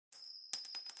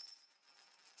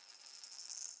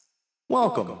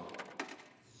Welcome.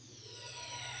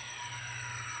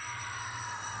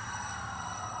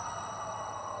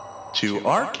 To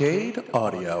Arcade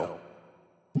Audio.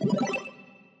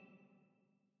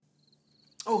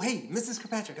 Oh, hey, Mrs.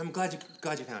 Kirkpatrick, I'm glad you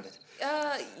found it.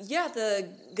 Yeah, the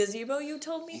gazebo you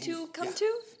told me to come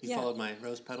to? You followed my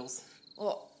rose petals?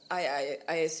 Well, I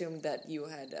assumed that you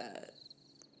had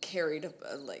carried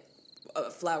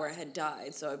a flower had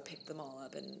died, so I picked them all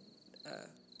up and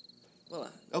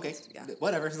Okay, yeah.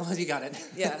 Whatever, as long as you got it.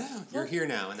 Yeah. You're here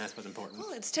now, and that's what's important.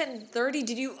 Well, it's 10:30.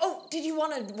 Did you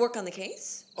want to work on the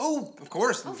case? Oh, of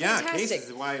course. Oh, yeah, fantastic. case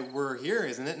is why we're here,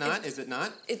 isn't it not? Is it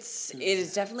not? It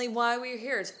is definitely why we're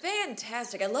here. It's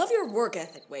fantastic. I love your work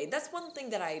ethic, Wade. That's one thing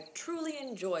that I truly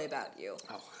enjoy about you.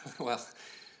 Oh, well,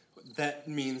 that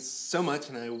means so much,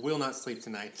 and I will not sleep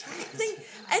tonight.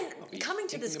 And coming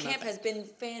to this camp has been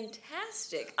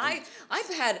fantastic. I've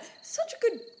had such a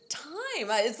good time.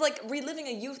 It's like reliving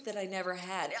a youth that I never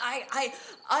had. I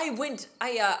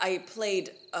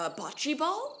played bocce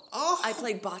ball. Oh. I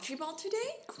played bocce ball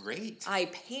today. Great. I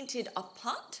painted a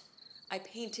pot. I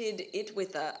painted it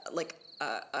with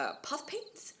puff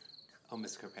paints. Oh,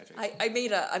 Miss Kirkpatrick. I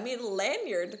made a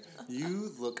lanyard.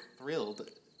 You look thrilled.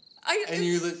 I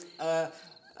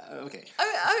Okay.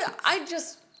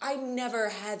 I never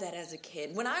had that as a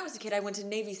kid. When I was a kid, I went to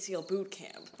Navy SEAL boot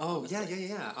camp. Oh,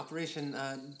 yeah. Operation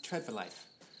Tread for Life.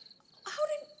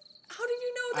 How did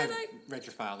you know that I read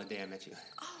your file the day I met you.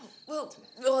 Oh, well,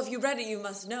 if you read it, you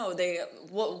must know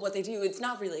what they do. It's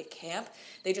not really a camp.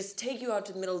 They just take you out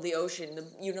to the middle of the ocean,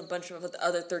 a bunch of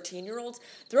other 13-year-olds,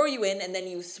 throw you in, and then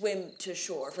you swim to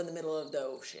shore from the middle of the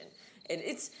ocean. And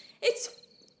it's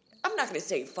I'm not going to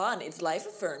say fun. It's life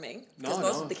affirming because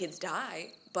most of the kids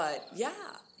die. But yeah.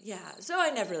 So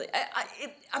I never really.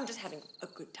 I'm just having a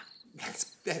good time.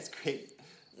 That's great.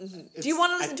 Mm-hmm. Do you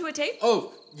want to listen to a tape?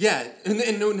 Oh yeah,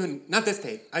 and no, not this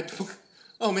tape.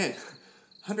 Oh man,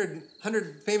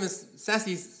 100 famous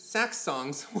sassy sax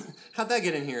songs. How'd that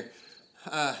get in here?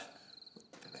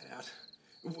 Put that out.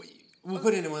 We'll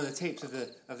put it in one of the tapes of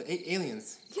the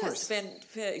aliens. Of course.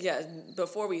 Yeah.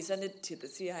 Before we send it to the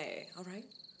CIA. All right.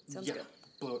 Sounds good.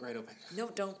 Blow it right open. No,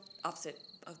 don't opposite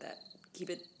of that. Keep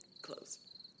it closed.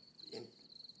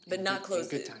 But not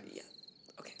closed. Good time. Yeah.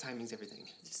 Okay. Timing's everything.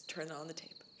 Just turn on the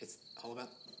tape. It's all about.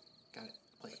 Got it.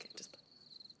 Play. Okay, just.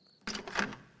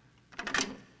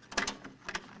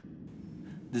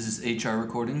 This is HR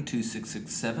recording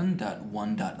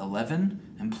 2667.1.11,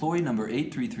 employee number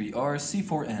 833R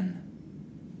C4N.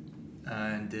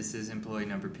 And this is employee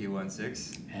number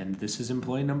P16. And this is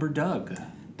employee number Doug.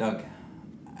 Doug,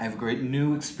 I have a great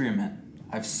new experiment.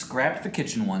 I've scrapped the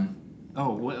kitchen one.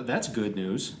 Oh, well, that's good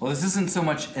news. Well, this isn't so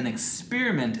much an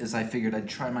experiment as I figured I'd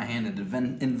try my hand at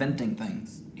inventing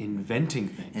things. Inventing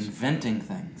things? Inventing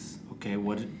things. Okay,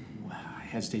 I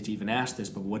hesitate to even ask this,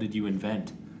 but what did you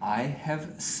invent? I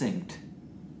have synced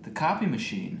the copy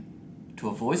machine to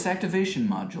a voice activation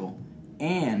module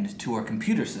and to our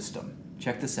computer system.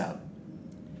 Check this out.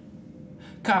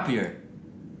 Copier,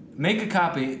 make a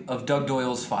copy of Doug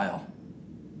Doyle's file.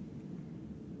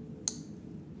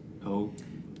 Oh.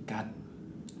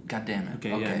 God damn it.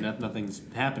 Okay. Yeah, nothing's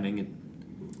happening.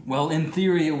 Well, in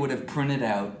theory, it would have printed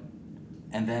out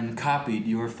and then copied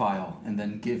your file and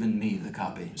then given me the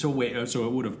copy. So wait, so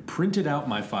it would have printed out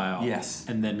my file. Yes.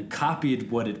 And then copied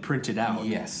what it printed out.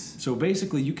 Yes. So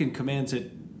basically, you can command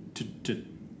it to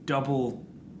double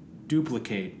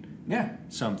duplicate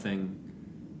something.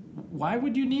 Why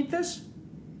would you need this?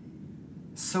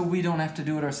 So we don't have to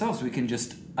do it ourselves. We can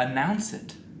just announce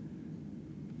it.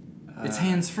 It's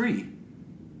hands-free.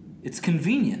 It's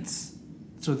convenience.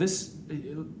 So this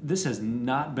has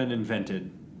not been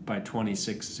invented by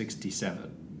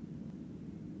 2667.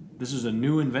 This is a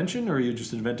new invention, or are you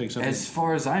just inventing something? As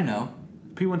far as I know.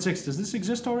 P16, does this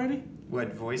exist already?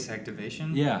 What, voice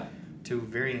activation? Yeah. To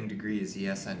varying degrees,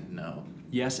 yes and no.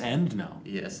 Yes and no.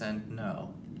 Yes and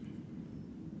no.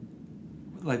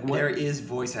 Like what? There is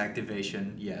voice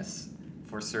activation, yes,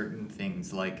 for certain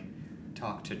things, like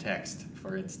talk to text,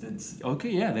 for instance. Okay,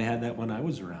 yeah, they had that when I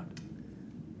was around.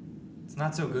 It's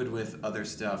not so good with other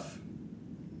stuff.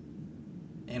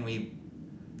 And we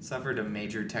suffered a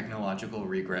major technological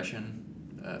regression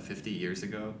 50 years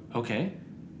ago. Okay.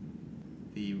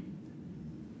 The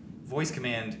voice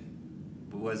command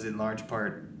was in large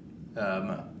part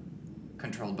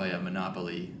controlled by a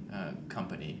monopoly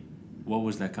company. What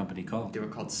was that company called? They were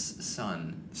called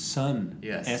Sun. Sun.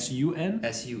 Yes. S-U-N?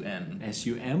 S-U-N.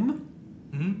 S-U-M?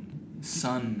 Mm-hmm.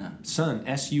 Sun. Sun.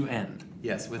 S-U-N.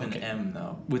 Yes, with an M,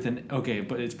 though. Okay,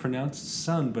 but it's pronounced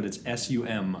sun, but it's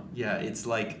S-U-M. Yeah, it's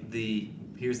like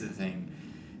here's the thing.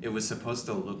 it was supposed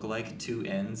to look like two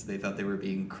N's. They thought they were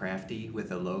being crafty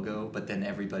with a logo, but then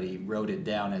everybody wrote it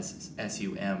down as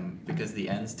SUM because the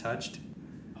N's touched.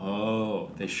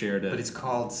 Oh, they shared But it. it's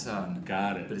called Sun.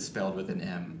 Got it. But it's spelled with an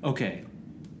M. Okay,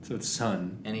 so it's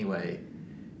Sun. Anyway,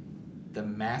 the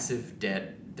massive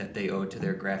debt that they owed to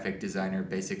their graphic designer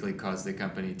basically caused the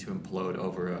company to implode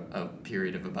over a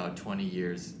period of about 20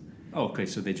 years. Oh, okay,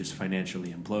 so they just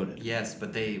financially imploded. Yes,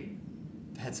 but they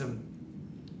had some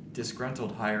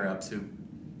disgruntled higher-ups who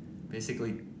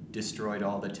basically destroyed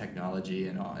all the technology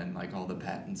and all the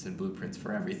patents and blueprints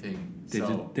for everything.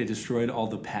 They destroyed all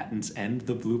the patents and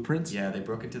the blueprints? Yeah, they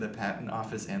broke into the patent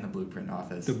office and the blueprint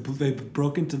office. They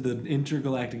broke into the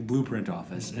intergalactic blueprint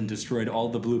office and destroyed all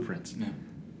the blueprints. Yeah.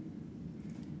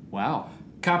 Wow.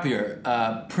 Copier,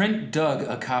 print Doug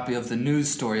a copy of the news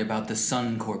story about the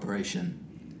Sun Corporation.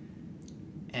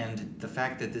 And the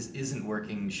fact that this isn't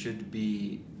working should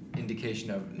be indication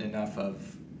of enough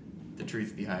of the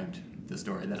truth behind the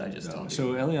story that I just told you.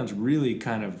 So Elion's really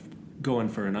kind of going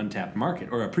for an untapped market,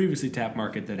 or a previously tapped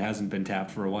market that hasn't been tapped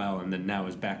for a while and then now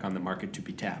is back on the market to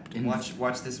be tapped. In-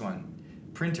 Watch this one.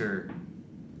 Printer,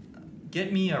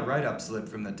 get me a write-up slip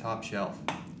from the top shelf.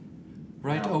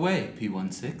 Right Now- away,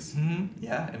 P16. Mm-hmm.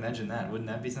 Yeah, imagine that. Wouldn't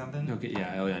that be something? Okay,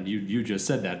 yeah, Elion, you just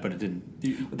said that, but it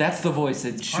didn't. That's the voice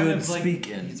it Part should of, like, speak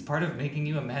in. It's part of making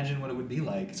you imagine what it would be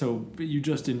like. So you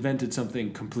just invented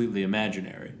something completely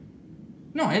imaginary.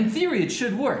 No, in theory it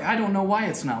should work. I don't know why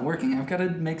it's not working. I've got to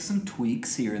make some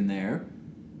tweaks here and there,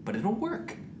 but it'll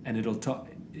work. And it'll talk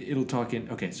in,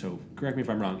 okay, so correct me if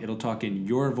I'm wrong, it'll talk in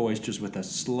your voice just with a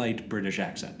slight British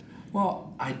accent.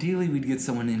 Well, ideally we'd get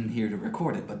someone in here to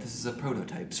record it, but this is a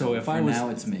prototype. So if for I was now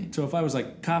it's me. So if I was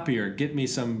like, copier, get me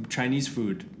some Chinese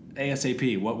food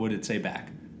ASAP, what would it say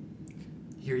back?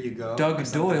 Here you go. Doug or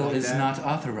something Doyle like is that. not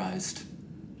authorized.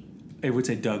 It would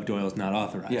say Doug Doyle's not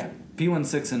authorized. Yeah,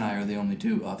 P16 and I are the only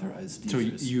two authorized So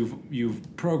users.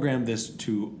 you've programmed this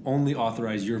to only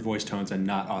authorize your voice tones and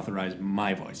not authorize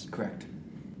my voice. Correct.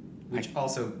 Which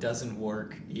also doesn't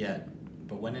work yet.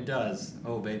 But when it does,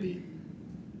 oh baby.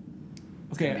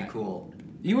 It's Okay, gonna be cool.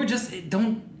 You were just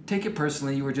don't take it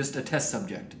personally. You were just a test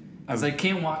subject. I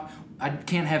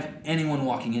can't have anyone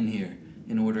walking in here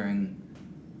and ordering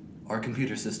our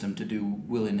computer system to do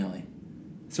willy nilly.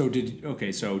 So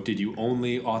did you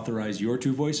only authorize your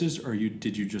two voices, or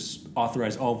did you just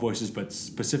authorize all voices but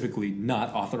specifically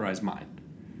not authorize mine?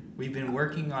 We've been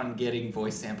working on getting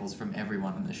voice samples from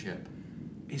everyone on the ship.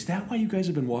 Is that why you guys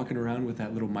have been walking around with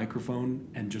that little microphone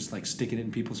and just like sticking it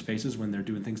in people's faces when they're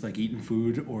doing things like eating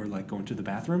food or like going to the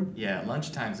bathroom? Yeah,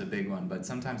 lunchtime's a big one, but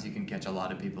sometimes you can catch a lot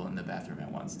of people in the bathroom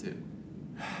at once too.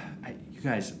 You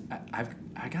guys,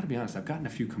 I got to be honest. I've gotten a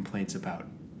few complaints about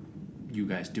you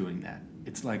guys doing that.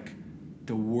 It's like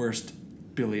the worst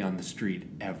Billy on the street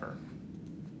ever,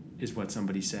 is what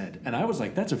somebody said, and I was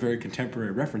like, that's a very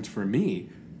contemporary reference for me.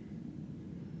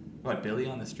 What, Billy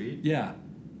on the Street? Yeah,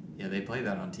 Yeah, they play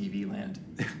that on TV Land.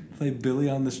 play Billy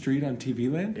on the street on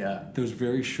TV Land. Yeah. Those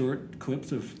very short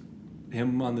clips of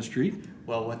him on the street.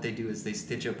 Well, what they do is they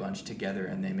stitch a bunch together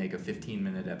and they make a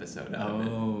 15-minute episode out of it.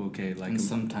 Oh, okay. Like And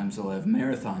sometimes they'll have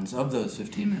marathons of those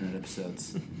 15-minute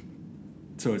episodes.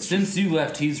 so it's Since you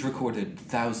left, he's recorded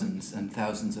thousands and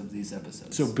thousands of these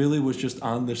episodes. so Billy was just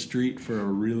on the street for a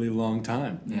really long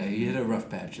time. yeah, he hit a rough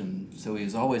patch, and so he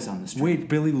was always on the street. Wait,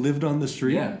 Billy lived on the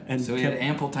street. yeah, and so he kept, had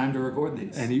ample time to record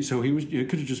these. and he was. It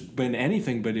could have just been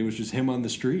anything, but it was just him on the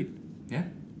street. yeah,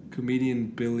 Comedian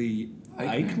Billy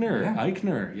Eichner, yeah.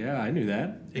 Eichner. Yeah, I knew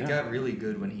that. It Yeah. got really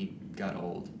good when he got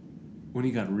old. When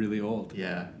he got really old.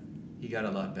 Yeah, he got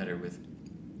a lot better with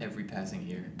every passing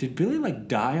year. Did Billy like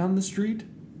die on the street?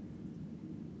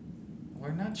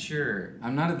 We're not sure.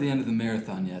 I'm not at the end of the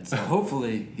marathon yet, so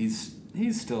hopefully he's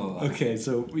still alive. Okay,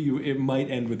 so it might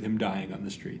end with him dying on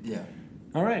the street. Yeah.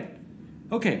 All right.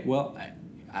 Okay. Well,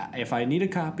 if I need a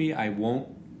copy, I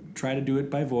won't try to do it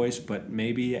by voice, but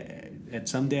maybe at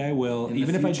someday I will. In the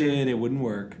Even if I future- did, it wouldn't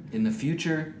work. In the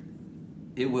future,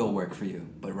 it will work for you,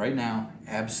 but right now,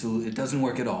 absolutely, it doesn't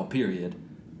work at all. Period.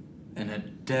 And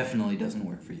it definitely doesn't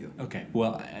work for you. Okay.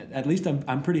 Well, at least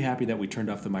I'm pretty happy that we turned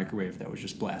off the microwave that was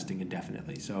just blasting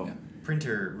indefinitely. So. Yeah.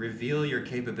 Printer, reveal your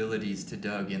capabilities to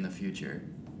Doug in the future.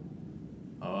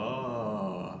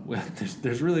 Oh, Well,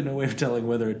 there's really no way of telling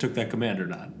whether it took that command or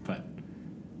not, but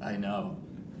I know.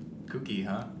 Kooky,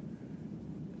 huh?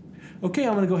 okay,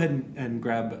 I'm gonna go ahead and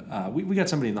grab. We got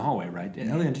somebody in the hallway, right?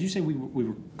 Elian, did you say we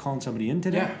were calling somebody in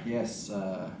today? Yeah. Yes.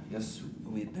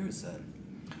 There's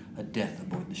a death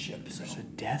aboard the ship. So There's a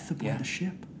death aboard Yeah. the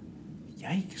ship.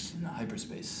 Yikes! in the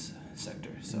hyperspace sector.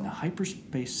 So In the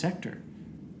hyperspace sector.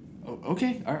 Oh,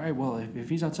 okay. All right. Well, if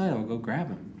he's outside, I'll go grab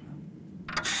him.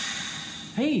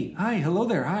 Hey, hi, hello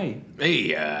there, hi.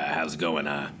 Hey, how's it going?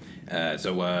 I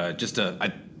just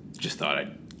thought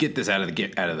I'd get this out of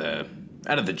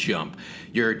the jump.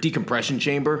 Your decompression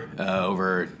chamber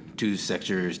over 2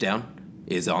 sectors down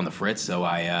is on the fritz, so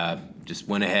I just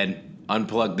went ahead,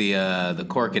 unplugged the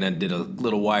cork, and I did a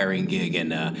little wiring gig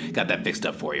and got that fixed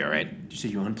up for you. All right? Did you say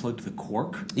you unplugged the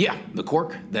cork? Yeah, the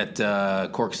cork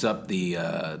that corks up the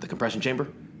compression chamber.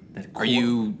 That Are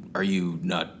you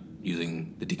not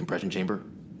using the decompression chamber?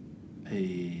 No,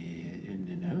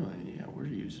 yeah, we're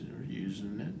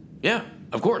using it. Yeah,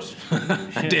 of course.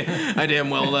 I damn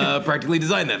well practically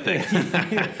designed that thing.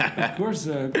 Of course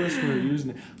we're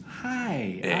using it.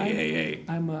 Hi. Hey.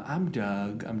 I'm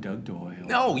Doug. I'm Doug Doyle.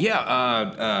 Oh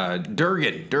yeah,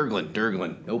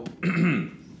 Durglin. Nope.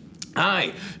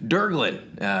 Hi, Durglin.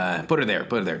 Put her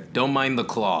there. Don't mind the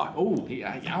claw. Oh,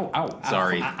 yeah, ow.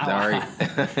 Sorry. Ow.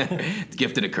 It's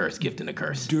gift and a curse.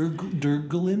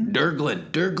 Durglin?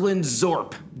 Durglin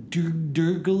Zorp.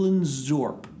 Durglin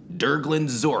Zorp. Durglin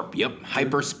Zorp. Yep.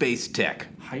 Hyperspace tech.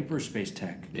 Hyperspace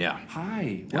tech. Yeah.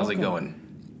 Hi. How's it welcome.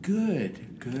 going?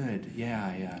 Good.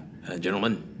 Yeah.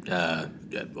 Gentlemen.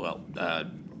 Hello.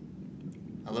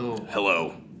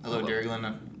 Hello. Hello,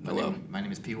 Durglin. Hello. My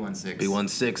name is P16.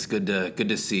 B16. Good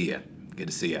to see you. Good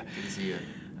to see you. Good to see you.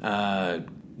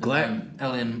 Glad.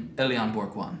 Elion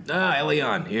Borkwan.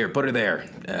 Elion. Here, put her there.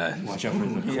 Watch out for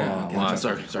the claw. Yeah.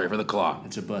 Sorry for the claw.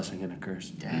 It's a blessing and a curse.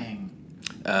 Dang.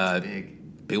 That's big.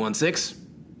 B16.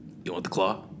 You want the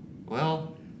claw?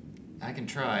 Well, I can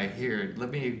try. Here,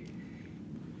 let me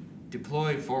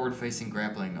deploy forward-facing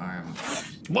grappling arm.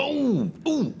 Whoa!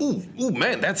 Ooh,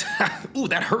 man, that's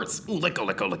that hurts. Ooh, let go.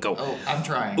 Oh, I'm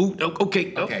trying. Ooh,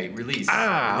 okay. Okay, release.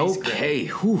 Release grip.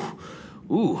 Okay.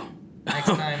 Ooh. Next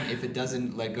time, if it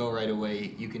doesn't let go right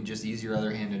away, you can just use your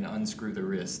other hand and unscrew the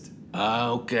wrist.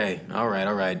 Okay. All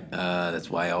right. That's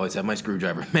why I always have my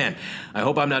screwdriver. Man, I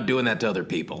hope I'm not doing that to other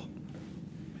people.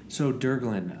 So,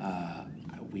 Durglin,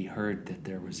 we heard that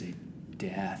there was a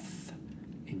death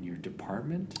in your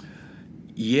department.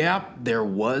 Yeah, there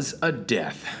was a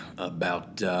death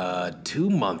about 2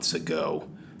 months ago.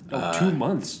 2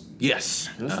 months? Yes.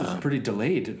 This was pretty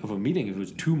delayed of a meeting. It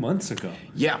was 2 months ago.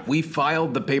 Yeah, we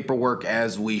filed the paperwork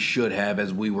as we should have,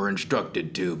 as we were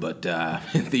instructed to, but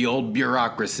the old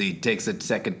bureaucracy takes a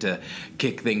second to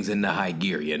kick things into high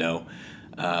gear, you know?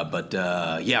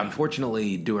 Yeah,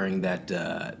 unfortunately, during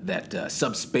that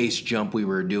subspace jump we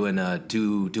were doing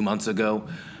 2 months ago,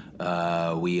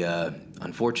 we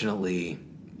unfortunately,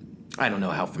 I don't know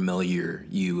how familiar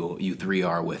you three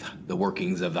are with the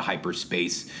workings of the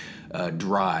hyperspace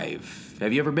drive.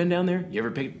 Have you ever been down there? You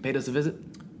ever paid us a visit?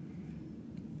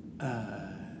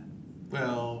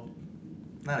 Well,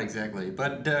 not exactly,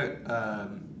 but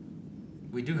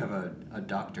we do have a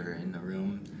doctor in the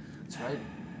room. That's right.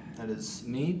 That is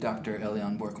me, Dr.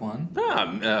 Elion Borkwan.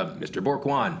 Mr.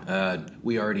 Borkwan.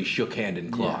 We already shook hand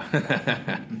in claw.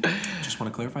 Just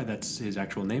want to clarify, that's his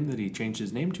actual name that he changed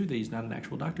his name to, that he's not an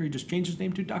actual doctor. He just changed his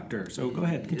name to doctor. So go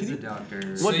ahead, He is continue. a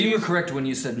doctor. So you were correct when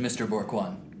you said Mr.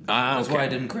 Borkwan. That's Okay. why I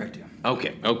didn't correct you.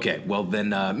 Okay. Well, then,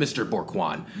 Mr.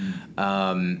 Borkwan.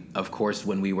 Of course,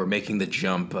 when we were making the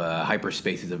jump,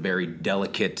 hyperspace is a very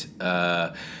delicate,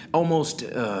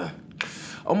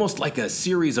 almost like a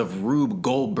series of Rube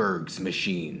Goldberg's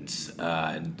machines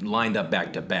lined up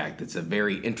back to back. It's a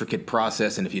very intricate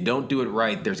process, and if you don't do it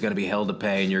right, there's going to be hell to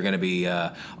pay, and you're going to be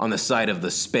on the side of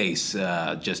the space,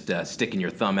 just sticking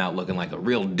your thumb out looking like a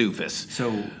real doofus.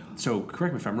 So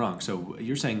correct me if I'm wrong. So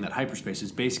you're saying that hyperspace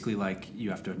is basically like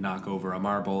you have to knock over a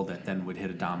marble that then would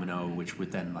hit a domino, which would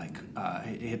then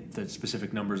hit the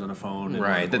specific numbers on a phone. And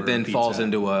Right, that order then pizza. falls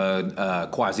into a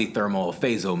quasi-thermal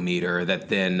phasometer that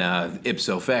then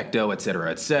ipso facto, et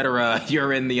cetera,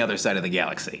 you're in the other side of the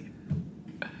galaxy.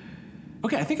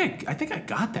 Okay, I think I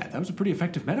got that. That was a pretty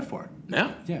effective metaphor.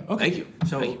 Yeah? Yeah. Okay. Thank you.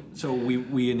 So Thank you. so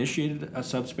we initiated a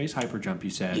subspace hyperjump.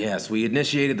 You said. Yes, we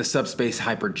initiated the subspace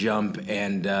hyperjump,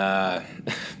 and,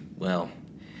 well,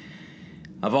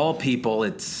 of all people,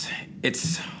 it's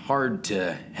hard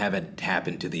to have it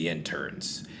happen to the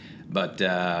interns. But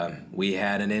we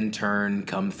had an intern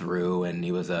come through, and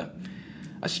he was a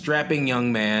strapping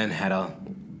young man, had a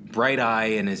bright eye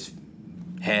in his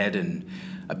head, and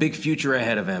a big future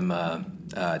ahead of him.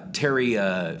 Terry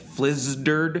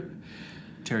Flizderd.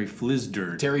 Terry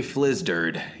Flizderd. Terry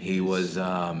Flizderd. He was.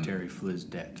 Terry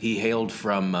Flizdet. He hailed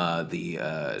from the.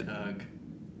 Doug.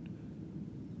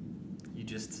 You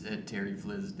just said Terry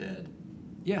Fliz dead.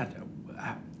 Yeah.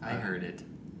 I heard it.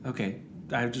 Okay.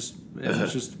 I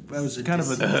was kind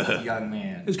of a. young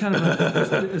man. It was kind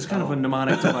of a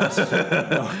mnemonic device.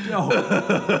 No.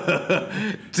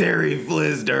 Terry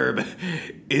Flizzderb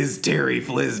is Terry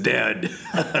Flizzdead.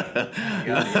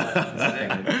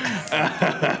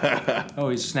 Oh,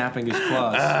 he's snapping his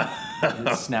claws.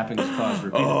 He's snapping his claws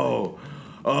repeatedly.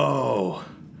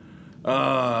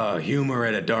 Humor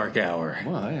at a dark hour.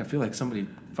 Well, I feel like somebody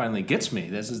finally gets me.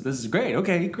 This is great.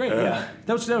 Okay, great. Yeah,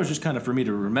 that was just kind of for me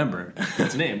to remember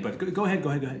its name. But go ahead.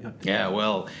 Yeah,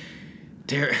 well,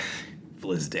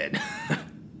 Flizzdead.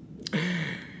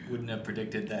 Wouldn't have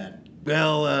predicted that.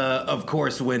 Well, of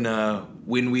course, when the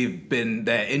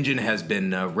engine has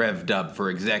been revved up for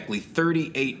exactly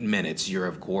 38 minutes, you're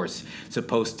of course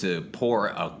supposed to pour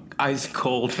a ice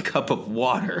cold cup of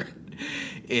water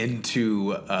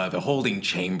into the holding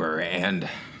chamber, and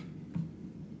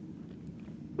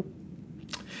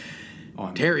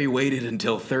Terry waited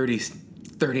until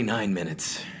 39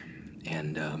 minutes,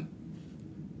 and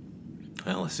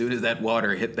well, as soon as that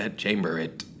water hit that chamber,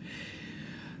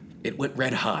 it went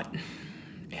red hot,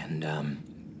 and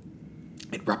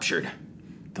it ruptured.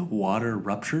 The water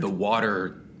ruptured? The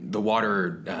water,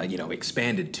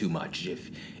 expanded too much.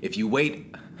 If you wait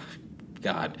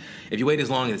as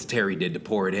long as Terry did to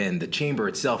pour it in, the chamber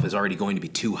itself is already going to be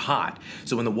too hot.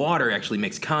 So when the water actually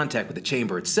makes contact with the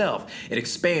chamber itself, it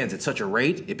expands at such a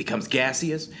rate, it becomes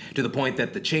gaseous, to the point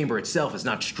that the chamber itself is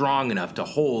not strong enough to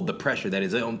hold the pressure that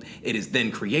it is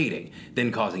then creating,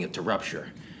 then causing it to rupture.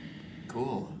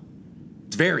 Cool.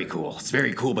 It's very cool. It's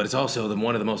very cool, but it's also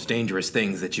one of the most dangerous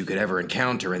things that you could ever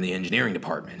encounter in the engineering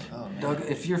department. Oh, man. Doug,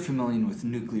 if you're familiar with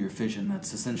nuclear fission,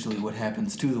 that's essentially what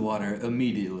happens to the water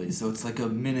immediately. So it's like a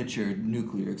miniature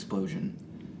nuclear explosion.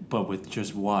 But with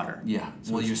just water. Yeah.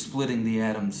 So Well, it's- you're splitting the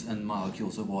atoms and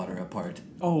molecules of water apart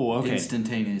Oh, okay.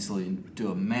 instantaneously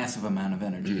into a massive amount of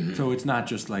energy. So it's not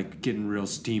just like getting real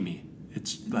steamy.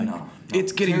 It's like No.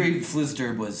 It's getting- Terry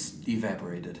Flizzderb was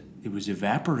evaporated. it was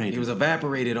evaporated. He was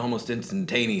evaporated almost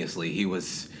instantaneously. He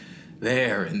was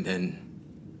there, and then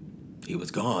he was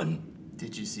gone.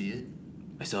 Did you see it?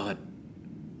 I saw it.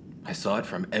 I saw it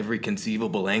from every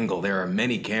conceivable angle. There are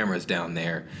many cameras down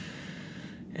there.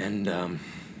 And,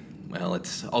 well,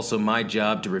 it's also my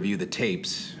job to review the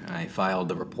tapes. I filed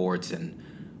the reports, and,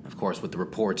 of course, with the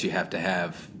reports, you have to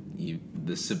have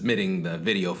submitting the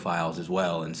video files as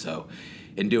well. And so,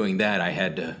 in doing that, I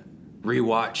had to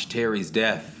rewatch Terry's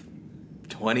death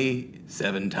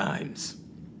 27 times.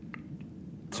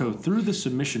 So through the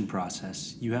submission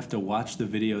process, you have to watch the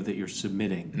video that you're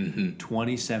submitting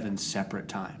 27 separate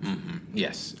times.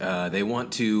 Yes, they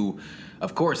want to,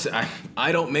 of course,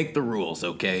 I don't make the rules,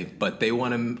 okay? But they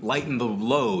want to lighten the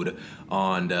load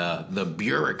on the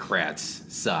bureaucrats'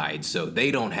 side so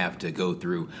they don't have to go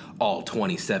through all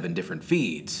 27 different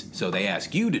feeds. So they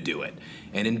ask you to do it.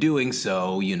 And in doing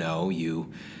so,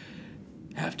 you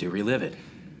have to relive it.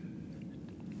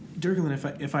 Durgan,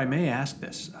 if I may ask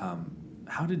this,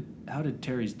 how did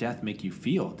Terry's death make you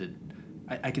feel?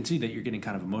 I can see that you're getting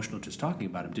kind of emotional just talking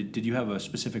about him. Did you have a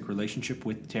specific relationship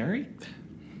with Terry?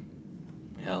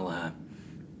 Well,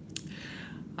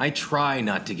 I try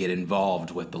not to get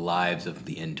involved with the lives of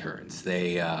the interns.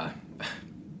 They're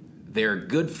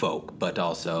good folk, but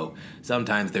also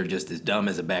sometimes they're just as dumb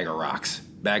as a bag of rocks.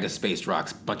 Bag of space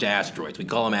rocks, bunch of asteroids. We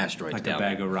call them asteroids Like down a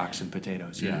bag of rocks and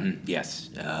potatoes, yeah. there. Yes,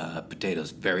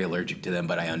 potatoes, very allergic to them,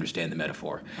 but I understand the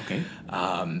metaphor. Okay.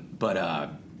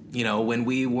 When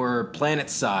we were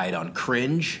planet-side on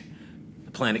Cringe,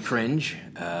 Planet Cringe,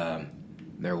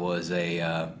 there was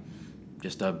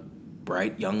just a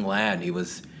bright young lad. He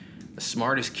was the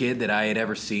smartest kid that I had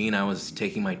ever seen. I was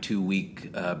taking my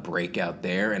 2-week break out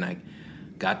there, and I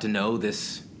got to know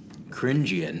this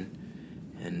Cringian,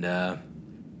 and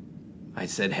I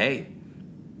said, "Hey,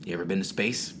 you ever been to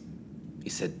space?" He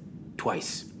said,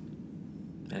 "Twice."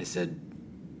 And I said,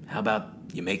 "How about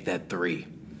you make that 3?"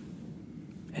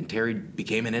 And Terry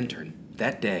became an intern.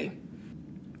 That day,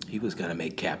 he was going to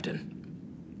make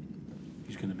captain.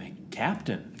 He's going to make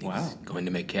captain. He Wow. was going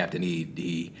to make captain.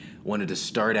 He wanted to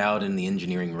start out in the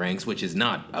engineering ranks, which is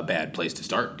not a bad place to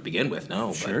start to begin with,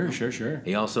 no. Sure. But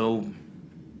he also,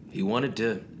 he wanted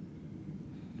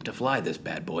to fly this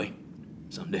bad boy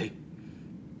someday.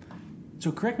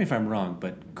 So correct me if I'm wrong,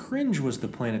 but Cringe was the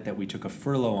planet that we took a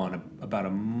furlough on about a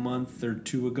month or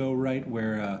 2 ago, right?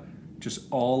 Where just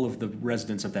all of the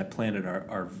residents of that planet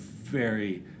are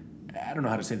very, I don't know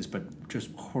how to say this, but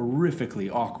just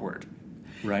horrifically awkward,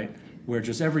 right? Where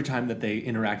just every time that they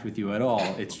interact with you at all,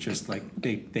 it's just like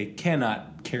they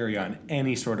cannot carry on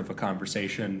any sort of a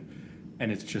conversation,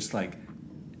 and it's just like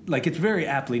Like, it's very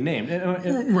aptly named.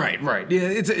 Right. Yeah,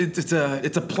 it's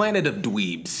a planet of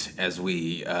dweebs, as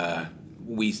we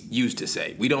used to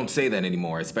say. We don't say that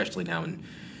anymore, especially now in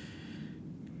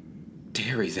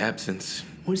Terry's absence.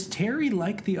 Was Terry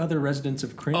like the other residents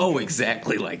of Cringe? Oh,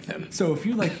 exactly like them. So if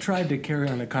you like tried to carry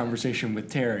on a conversation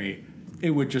with Terry, it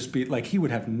would just be like he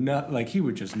would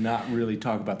just not really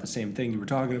talk about the same thing you were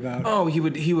talking about. Oh, he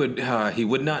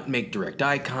would not make direct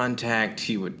eye contact.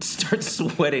 He would start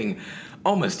sweating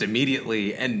almost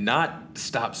immediately and not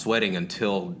stop sweating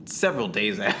until several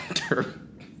days after.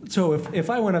 So if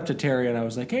I went up to Terry and I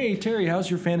was like, "Hey Terry, how's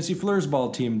your fantasy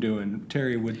flursball team doing?"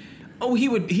 Terry would. Oh,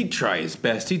 he'd try his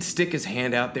best. He'd stick his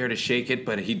hand out there to shake it,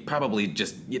 but he'd probably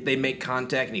they'd make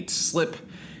contact and he'd slip.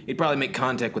 He'd probably make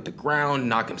contact with the ground,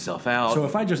 knock himself out. So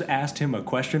if I just asked him a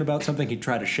question about something, he'd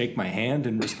try to shake my hand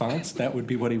in response. That would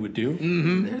be what he would do.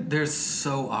 Mm-hmm. They're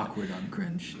so awkward on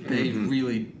Cringe. They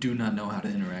really do not know how to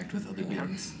interact with other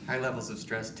beings. High levels of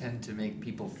stress tend to make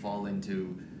people fall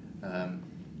into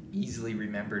easily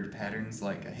remembered patterns.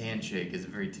 Like a handshake is a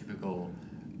very typical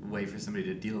way for somebody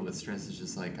to deal with stress. It's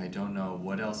just like, I don't know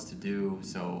what else to do,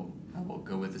 so I will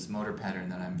go with this motor pattern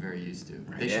that I'm very used to.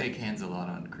 They shake hands a lot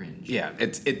on Cringe. Yeah,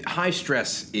 high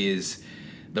stress is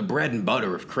the bread and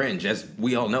butter of Cringe. As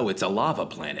we all know, it's a lava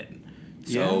planet.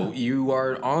 So you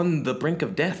are on the brink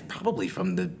of death probably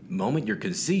from the moment you're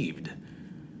conceived.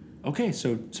 Okay,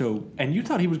 so and you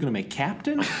thought he was going to make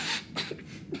captain?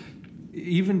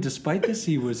 Even despite this,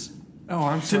 he was. Oh,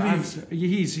 I'm sorry.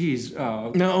 He's.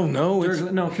 No.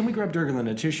 No, can we grab Durglin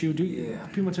a tissue? P16,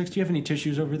 do you have any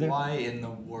tissues over there? Why in the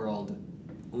world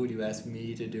would you ask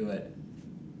me to do it?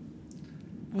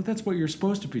 Well, that's what you're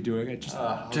supposed to be doing. I just.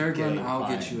 Durglin, I'll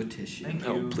get you a tissue. Thank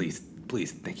you. Oh, please,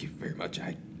 thank you very much.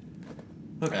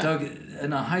 Look, Doug,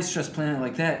 in a high-stress planet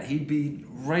like that, he'd be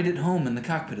right at home in the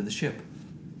cockpit of the ship.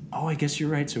 Oh, I guess you're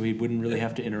right. So he wouldn't really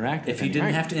have to interact with If he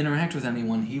didn't have to interact with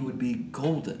anyone, he would be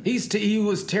golden. He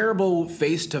was terrible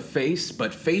face to face,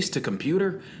 but face to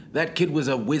computer, that kid was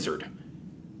a wizard.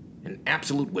 An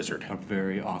absolute wizard. A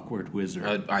very awkward wizard.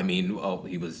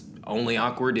 He was only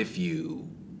awkward if you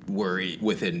were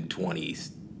within 20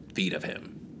 feet of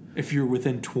him. If you're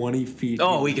within 20 feet...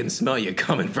 Oh, he can smell you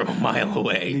coming from a mile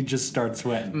away. He just starts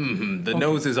sweating. Mm-hmm. The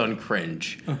nose is on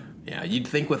Cringe. Yeah, you'd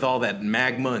think with all that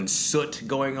magma and soot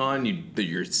going on,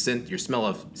 your sense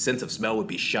of smell would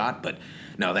be shot, but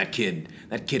no, that kid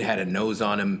had a nose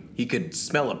on him. He could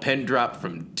smell a pen drop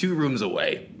from 2 rooms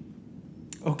away.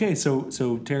 Okay, so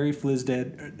Terry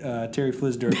Flizdurp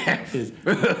is...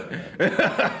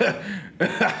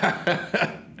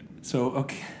 So,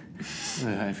 okay.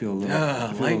 I feel a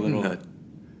little... Lighten the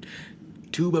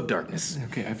tube of darkness.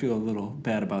 Okay, I feel a little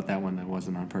bad about that one. That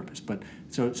wasn't on purpose. But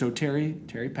so Terry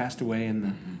passed away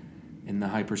in the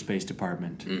hyperspace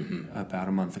department about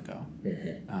a month ago.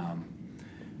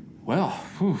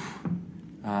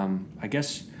 I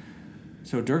guess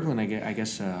so. Durglin, I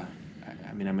guess.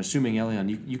 I'm assuming Elion,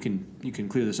 you can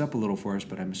clear this up a little for us.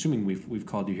 But I'm assuming we've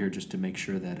called you here just to make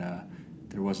sure that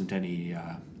there wasn't any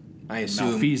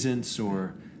malfeasance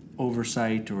or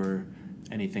oversight or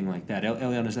anything like that.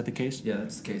 Elion, is that the case? Yeah,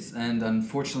 that's the case. And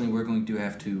unfortunately, we're going to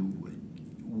have to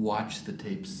watch the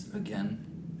tapes again,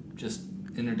 just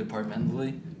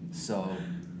interdepartmentally. So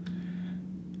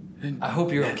I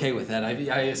hope you're okay with that. I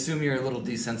assume you're a little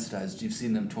desensitized. You've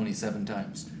seen them 27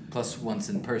 times, plus once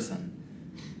in person.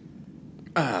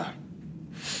 Yeah.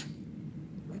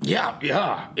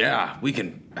 We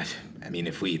can.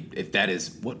 If that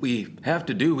is what we have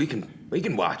to do, we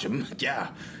can watch them. Yeah,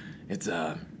 it's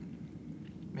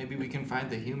Maybe we can find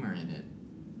the humor in it.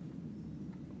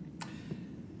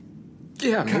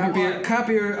 Yeah,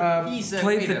 Copier. He said,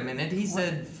 play wait the- a minute, he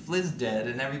said Fliz dead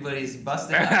and everybody's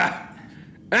busting up.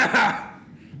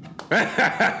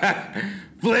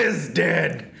 Fliz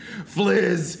dead.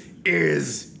 Fliz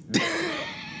is dead.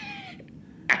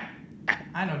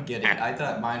 I don't get it. I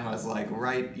thought mine was like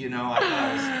I thought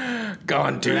I was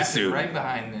Gone too soon. right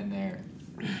behind in there.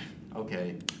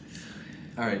 Okay.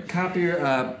 All right,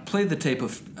 Copier, play the tape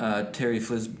of Terry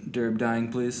Flizdurp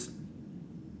dying, please.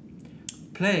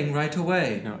 Playing right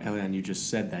away. No, Elion, you just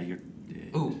said that. You're.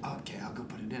 Ooh, okay, I'll go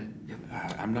put it in.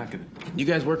 I'm not gonna. You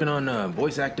guys working on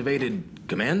voice-activated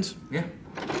commands? Yeah,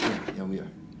 we are.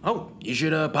 Oh, you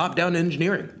should pop down to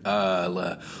engineering.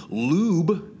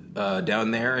 Lube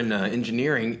down there in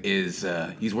engineering is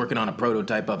he's working on a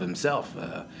prototype of himself.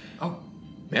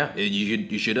 Yeah,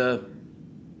 you should.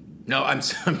 No, I'm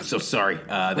so sorry. Wait,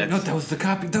 no, that was the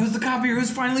copy. That was the copier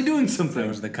who's finally doing something. That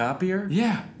was the copier?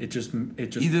 Yeah. It just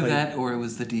Either played. that or it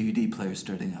was the DVD player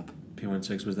starting up.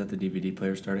 P16, was that the DVD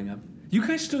player starting up? You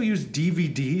guys still use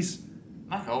DVDs?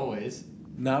 Not always.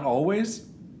 Not always?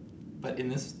 But in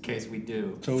this case, we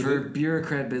do. So For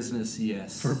bureaucrat business,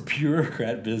 yes. for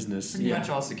bureaucrat business, Pretty much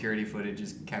all security footage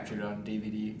is captured on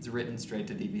DVD. It's written straight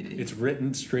to DVD. it's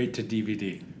written straight to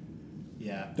DVD.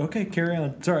 yeah. Okay, carry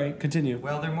on. Sorry, continue.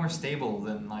 Well, they're more stable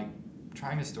than like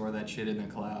trying to store that shit in the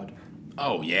cloud.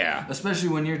 Oh yeah. Especially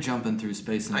when you're jumping through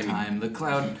space and I mean- time. The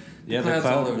cloud. Yeah, the cloud's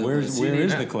all cloud. over the Where place.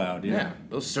 is Yeah. the cloud? Yeah.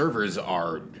 Those servers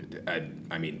are.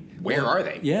 I mean, where are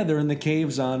they? Yeah, they're in the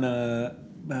caves on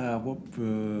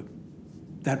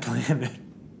that planet.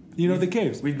 You know the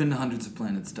caves. We've been to hundreds of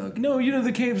planets, Doug. No, you know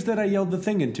the caves that I yelled the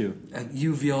thing into.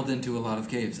 You've yelled into a lot of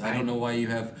caves. I don't know why you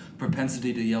have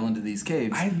propensity to yell into these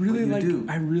caves. I really but you like.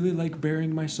 do. I really like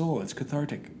bearing my soul. It's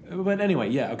cathartic. But anyway,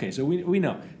 yeah. Okay, so we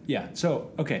know. Yeah.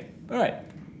 So okay. All right.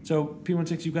 So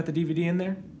P16, you got the DVD in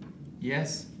there.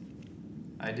 Yes,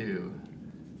 I do.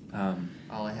 Um,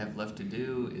 All I have left to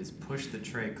do is push the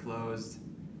tray closed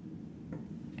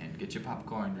and get your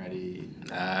popcorn ready.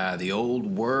 The old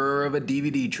whir of a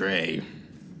DVD tray.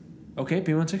 okay,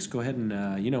 P16, go ahead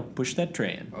and push that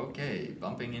tray in. Okay,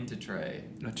 bumping into tray.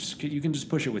 You can just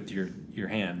push it with your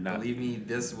hand. Not. Believe me,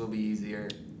 this will be easier.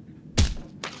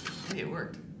 Hey, it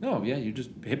worked. Oh yeah, you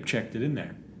just hip checked it in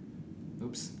there.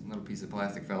 Oops, a little piece of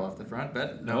plastic fell off the front,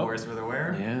 but no Oh. worse for the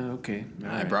wear. Yeah. Okay. All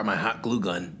I right. brought my hot glue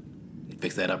gun.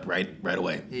 Fix that up right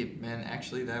away. Hey, man,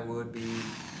 actually, that would be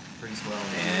pretty swell.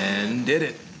 And did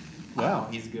it. Wow.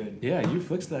 He's good. Yeah, you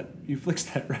fixed that. You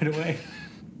fixed that right away.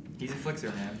 He's a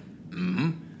flixer, man.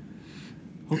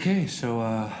 Mm-hmm. Okay, so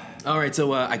All right,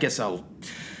 so I guess I'll.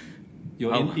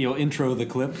 you'll intro the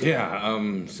clip. Yeah.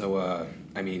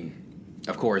 I mean,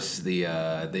 of course,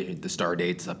 the star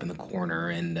date's up in the corner,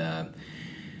 and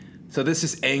so this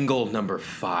is angle number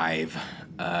 5.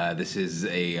 This is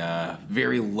a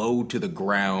very low to the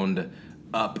ground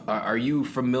up. Are you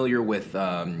familiar with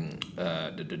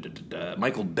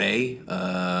Michael Bay?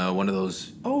 One of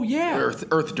those Oh yeah.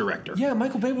 Earth director. Yeah,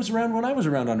 Michael Bay was around when I was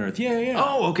around on Earth. Yeah, yeah.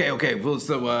 Oh, okay. Well,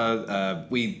 so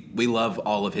we love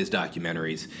all of his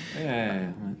documentaries.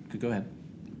 Yeah. Go ahead.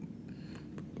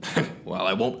 Well,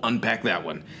 I won't unpack that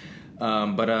one.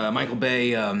 But Michael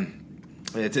Bay,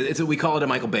 we call it a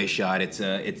Michael Bay shot. It's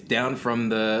down from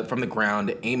the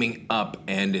ground, aiming up,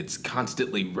 and it's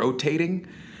constantly rotating.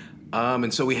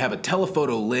 And so we have a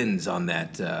telephoto lens on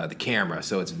that the camera,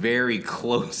 so it's very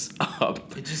close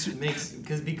up. It just makes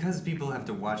because people have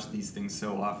to watch these things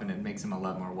so often. It makes them a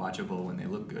lot more watchable when they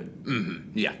look good.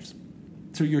 Mm-hmm. Yeah.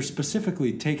 So you're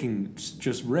specifically taking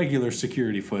just regular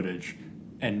security footage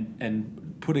and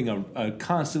putting a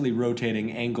constantly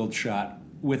rotating angled shot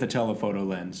with a telephoto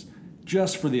lens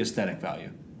just for the aesthetic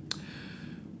value.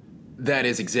 That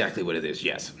is exactly what it is.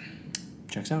 Yes.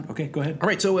 Checks out. Okay, go ahead. All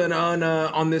right, so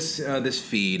on this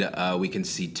feed, we can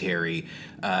see Terry.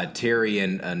 Terry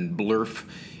and Blurf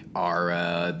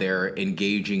are they're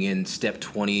engaging in step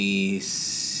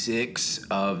 26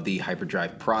 of the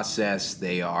hyperdrive process.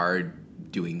 They are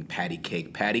doing patty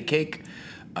cake,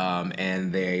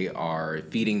 and they are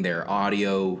feeding their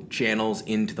audio channels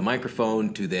into the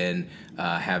microphone to then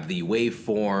have the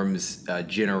waveforms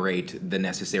generate the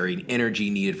necessary energy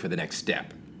needed for the next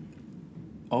step.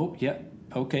 Oh, yeah.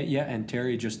 Okay, yeah, and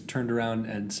Terry just turned around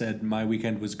and said, "My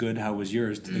weekend was good. How was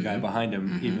yours?" to the guy behind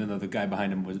him, even though the guy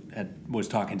behind him was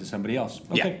talking to somebody else.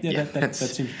 Okay, that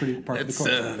seems pretty part of the course.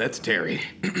 That's Terry.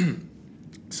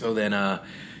 So then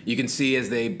you can see as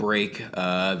they break,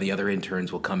 the other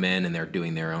interns will come in and they're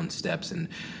doing their own steps, and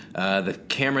the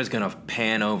camera's gonna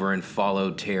pan over and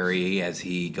follow Terry as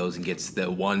he goes and gets the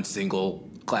one single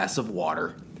glass of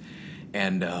water,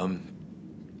 and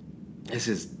this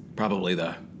is probably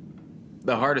the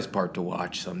hardest part to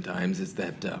watch sometimes is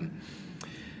that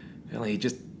he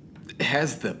just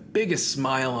has the biggest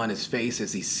smile on his face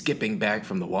as he's skipping back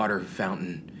from the water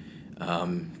fountain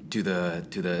to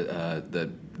the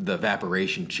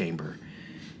evaporation chamber,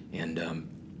 and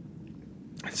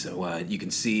so you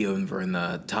can see over in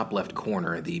the top left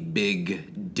corner the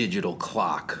big digital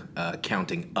clock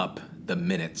counting up the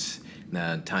minutes.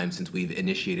 Time since we've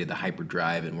initiated the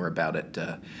hyperdrive, and we're about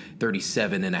at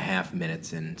 37 and a half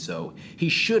minutes, and so he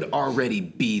should already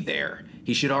be there.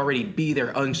 He should already be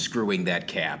there unscrewing that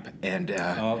cap, and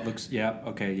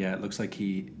It looks like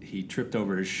he tripped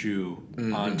over his shoe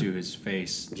onto his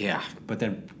face. yeah. But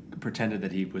then pretended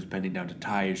that he was bending down to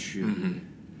tie his shoe.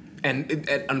 And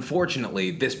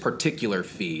unfortunately, this particular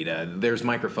feed, there's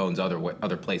microphones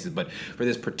other places, but for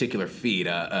this particular feed,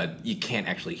 you can't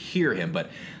actually hear him. But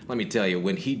let me tell you,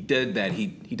 when he did that, he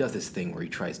does this thing where he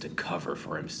tries to cover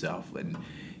for himself, and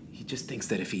he just thinks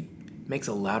that if he makes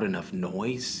a loud enough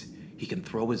noise, he can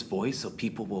throw his voice so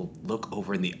people will look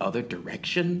over in the other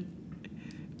direction.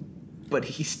 But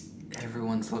he's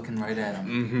Everyone's looking right at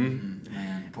him.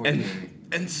 Man, poor And Terry.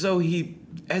 and so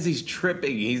as he's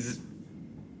tripping, he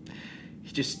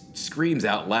just screams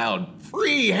out loud,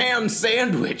 "Free ham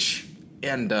sandwich!"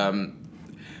 And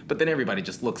but then everybody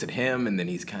just looks at him, and then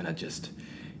he's kind of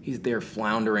he's there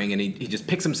floundering, and he just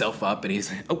picks himself up, and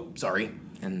he's, "Oh, sorry."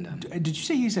 And Did you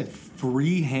say he said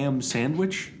free ham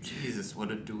sandwich? Jesus,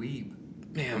 what a dweeb.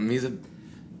 man, he's a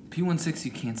P16,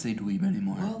 you can't say dweeb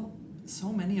anymore. Well,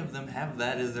 so many of them have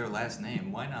that as their last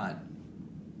name. Why not?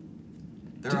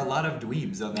 There are a lot of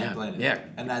dweebs on that Yeah, planet. yeah.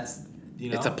 And that's,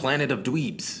 it's a planet of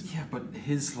dweebs. Yeah, but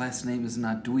his last name is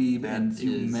not dweeb, and That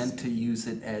you is- meant to use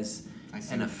it as I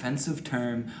see. an offensive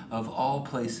term of all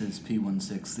places,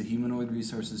 P16, the Humanoid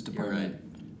Resources You're Department.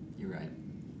 right. You're right.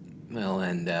 Well,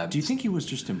 and Do you think he was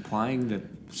just implying that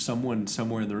someone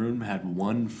somewhere in the room had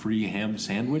one free ham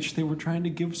sandwich they were trying to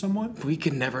give someone? we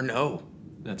can never know.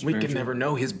 That's We very can true. never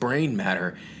know. His brain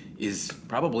matter is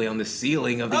probably on the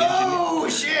ceiling of the Oh,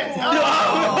 shit!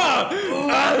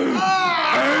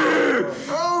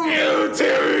 You,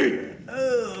 Terry!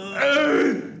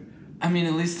 I mean,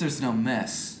 at least there's no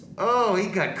mess. Oh, he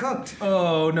got cooked.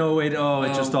 Oh, no, wait. Oh,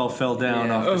 it just all fell down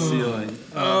yeah. off the ceiling.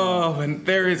 Oh, and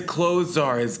there his clothes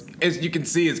are. As you can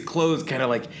see, his clothes kind of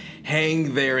like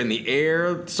hang there in the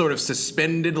air, sort of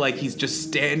suspended, like he's just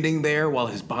standing there while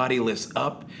his body lifts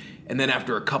up. And then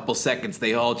after a couple seconds,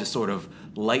 they all just sort of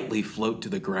lightly float to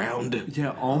the ground.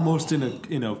 Yeah, almost in a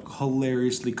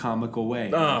hilariously comical way.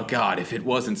 Oh, God, if it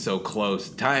wasn't so close.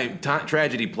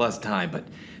 Tragedy plus time, but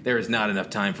there is not enough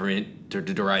time for it to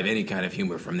derive any kind of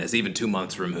humor from this, even 2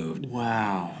 months removed.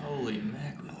 Wow. Holy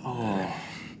mackerel. Oh.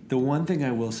 The one thing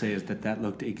I will say is that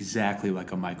looked exactly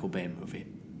like a Michael Bay movie.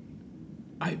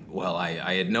 I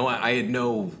had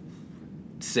no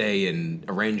say in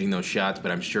arranging those shots,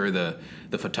 but I'm sure the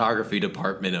photography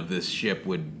department of this ship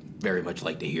would very much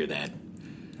like to hear that.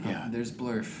 Yeah. There's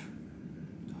Blurf.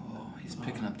 Oh, he's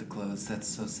picking up the clothes. That's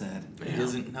so sad. He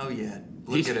doesn't know yet.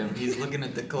 Look at him. He's looking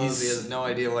at the clothes. He has no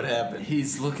idea what happened.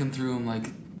 He's looking through him like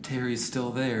Terry's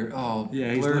still there. Oh,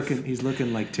 Yeah, Blurf. he's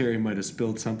looking like Terry might have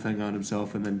spilled something on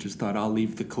himself and then just thought, I'll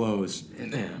leave the clothes.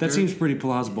 Yeah. That seems pretty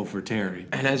plausible for Terry.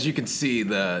 And as you can see,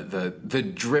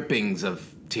 the drippings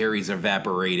of Terry's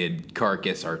evaporated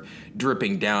carcass are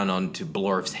dripping down onto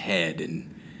Blorf's head,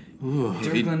 and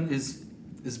if he- Durglin, is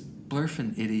Blurf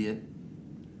an idiot?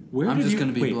 Where I'm did just you-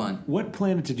 gonna be wait, blunt. What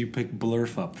planet did you pick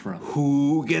Blurf up from?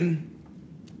 Hoogan.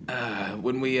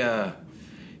 When we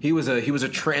he was a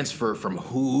transfer from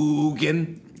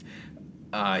Hoogan.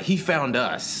 He found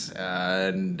us,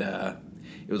 and it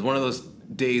was one of those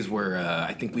days where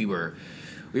I think we were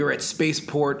at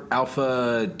Spaceport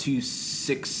Alpha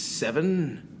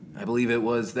 267, I believe it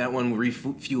was, that one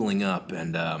refueling up,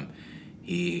 and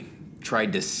he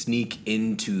tried to sneak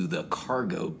into the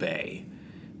cargo bay,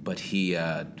 but he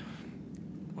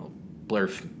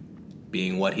Blurf,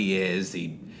 being what he is,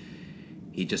 he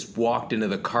just walked into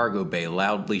the cargo bay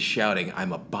loudly shouting,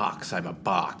 "I'm a box, I'm a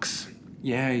box."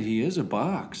 Yeah, he is a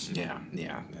box. Yeah.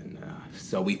 And,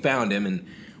 so we found him, and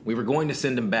we were going to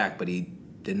send him back, but he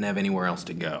didn't have anywhere else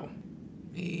to go.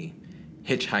 He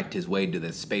hitchhiked his way to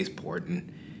the spaceport,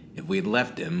 and if we had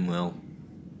left him, well,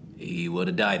 he would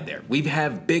have died there. We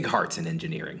have big hearts in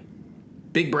engineering.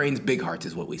 Big brains, big hearts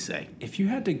is what we say. If you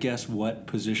had to guess what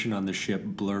position on the ship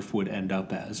Blurf would end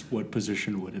up as, what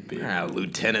position would it be?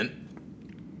 Lieutenant.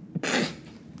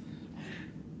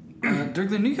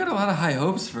 Durglin, you got a lot of high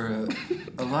hopes for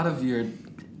a lot of your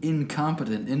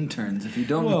incompetent interns, if you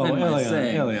don't Whoa, mind my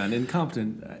saying. Elion,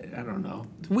 incompetent. I don't know.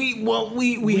 We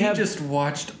We have just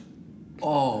watched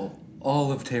all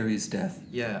of Terry's death.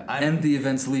 Yeah, And the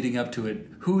events leading up to it.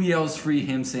 Who yells free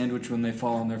ham sandwich when they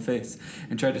fall on their face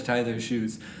and try to tie their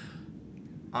shoes?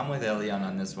 I'm with Elion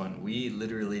on this one. We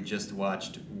literally just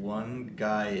watched one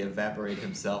guy evaporate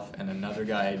himself and another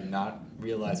guy not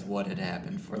realize what had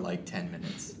happened for like 10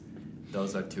 minutes.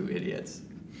 Those are two idiots.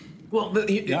 well.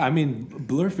 Yeah, I mean,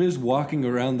 Blurf is walking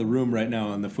around the room right now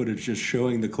on the footage, just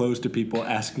showing the clothes to people,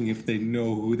 asking if they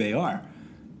know who they are.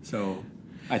 So,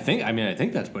 I think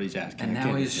that's what he's asking. And I now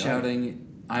can't he's tell you.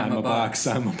 shouting, I'm a box.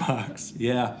 I'm a box.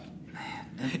 Yeah.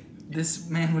 This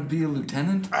man would be a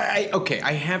lieutenant? I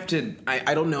have to.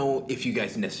 I don't know if you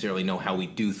guys necessarily know how we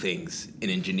do things in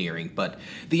engineering, but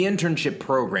the internship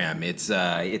program, it's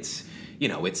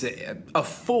a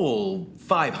full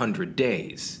 500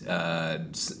 days.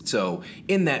 So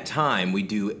in that time, we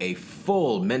do a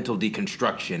full mental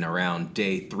deconstruction around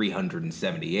day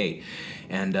 378.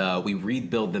 And we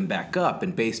rebuild them back up,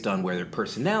 and based on where their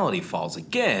personality falls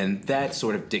again, that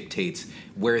sort of dictates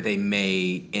where they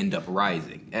may end up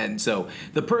rising. And so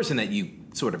the person that you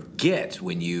sort of get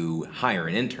when you hire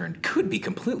an intern could be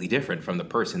completely different from the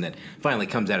person that finally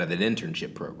comes out of that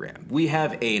internship program. We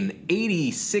have an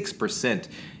 86%,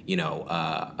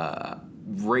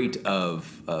 rate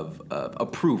of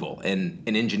approval, and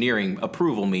in engineering,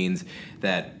 approval means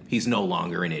that he's no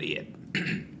longer an idiot,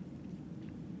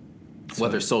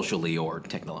 whether socially or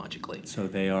technologically. So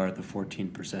they are the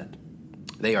 14%.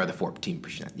 They are the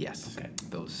 14%. Yes. Okay.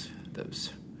 Those.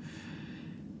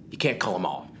 You can't call them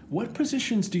all. What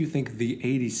positions do you think the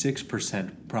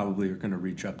 86% probably are going to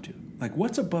reach up to? Like,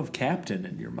 what's above captain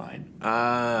in your mind?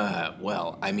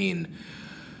 Well, I mean,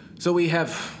 so we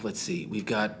have, let's see,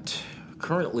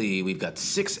 currently we've got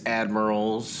 6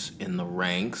 admirals in the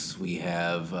ranks. We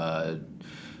have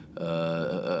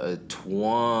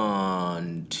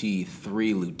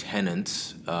 23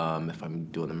 lieutenants, if I'm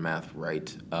doing the math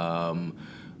right.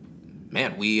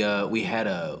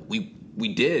 We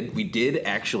did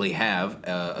actually have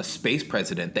a space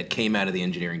president that came out of the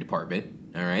engineering department.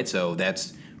 All right, so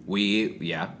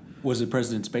Was it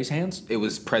President Space Hands? It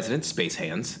was President Space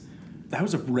Hands. That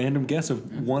was a random guess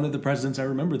of one of the presidents I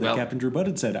remember that Captain Drew Budd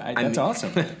had said. That's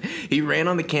awesome. He ran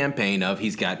on the campaign of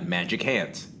he's got magic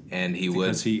hands, and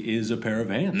because he is a pair of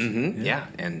hands. Mm-hmm, yeah,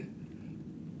 and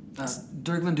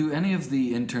Durglin, do any of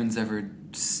the interns ever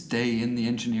stay in the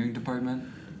engineering department?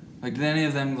 Like, do any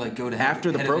of them go to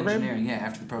after the head program? Of engineering? Yeah,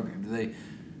 after the program. Do they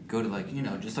go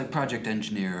to just like project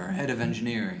engineer or head of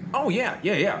engineering? Oh yeah.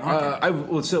 Okay.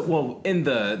 In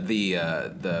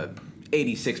the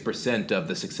 86% of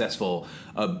the successful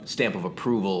stamp of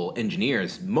approval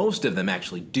engineers, most of them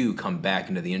actually do come back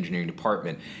into the engineering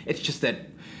department. It's just that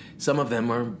some of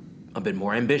them are a bit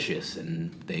more ambitious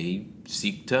and they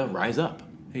seek to rise up.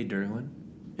 Hey, Durlin.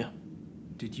 Yeah.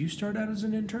 Did you start out as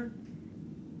an intern?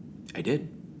 I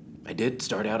did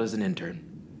start out as an intern.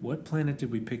 What planet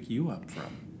did we pick you up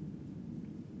from?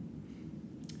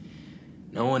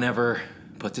 No one ever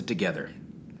puts it together.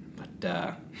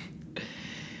 But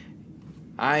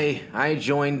I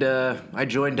joined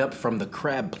up from the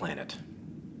Crab Planet.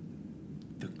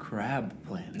 The Crab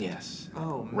Planet? Yes.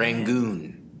 Oh, man.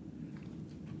 Rangoon.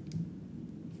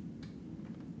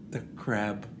 The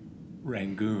Crab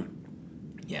Rangoon.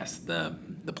 Yes, the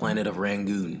planet of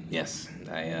Rangoon. Yes,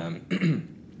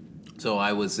 So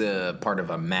I was part of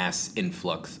a mass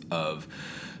influx of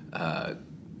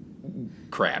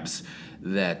crabs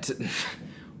that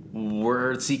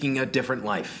were seeking a different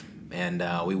life, and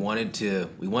we wanted to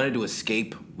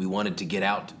escape. We wanted to get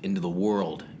out into the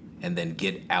world, and then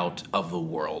get out of the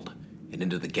world and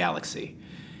into the galaxy.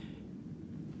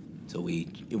 So we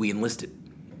enlisted.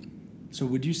 So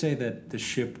would you say that the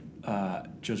ship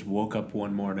just woke up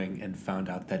one morning and found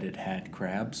out that it had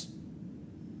crabs?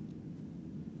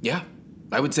 Yeah,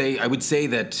 I would say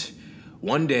that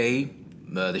one day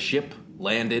the ship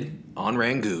landed on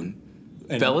Rangoon,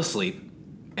 fell asleep,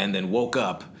 and then woke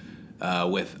up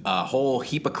with a whole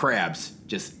heap of crabs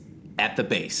just at the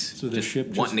base. So the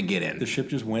ship wanting to get in. The ship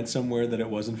just went somewhere that it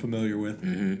wasn't familiar with,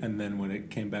 and then when it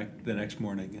came back the next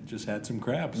morning, it just had some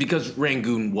crabs. Because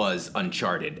Rangoon was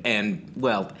uncharted, and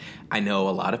well, I know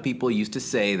a lot of people used to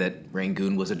say that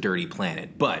Rangoon was a dirty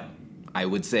planet, but I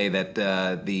would say that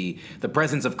the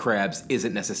presence of crabs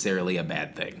isn't necessarily a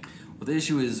bad thing. Well, the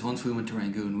issue is once we went to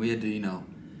Rangoon, we had to,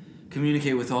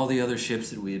 communicate with all the other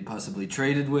ships that we had possibly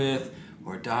traded with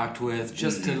or docked with,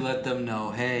 just to let them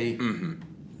know, hey,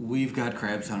 we've got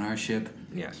crabs on our ship.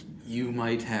 Yes. You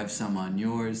might have some on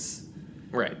yours.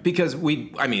 Right, because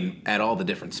at all the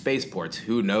different spaceports,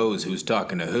 who knows who's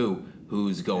talking to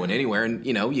who's going anywhere, and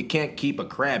you can't keep a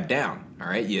crab down. All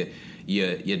right,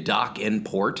 you dock in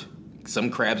port.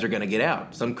 Some crabs are going to get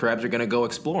out. Some crabs are going to go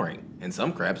exploring, and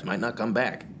some crabs might not come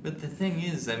back. But the thing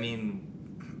is,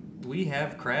 we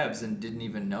have crabs and didn't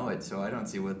even know it, so I don't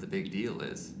see what the big deal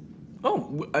is.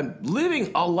 Oh,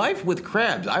 living a life with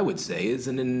crabs, I would say, is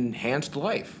an enhanced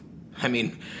life.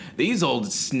 These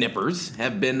old snippers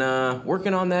have been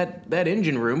working on that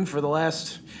engine room for the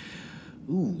last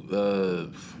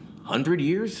 100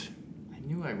 years. I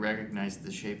knew I recognized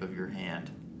the shape of your hand.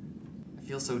 I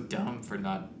feel so dumb for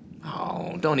not...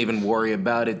 Oh, don't even worry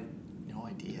about it. No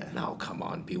idea. No, come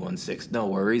on, P16. No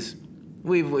worries.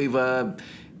 We've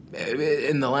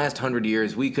in the last 100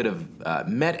 years, we could have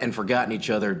met and forgotten each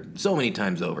other so many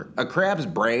times over. A crab's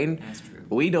brain, That's true.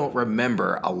 We don't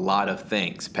remember a lot of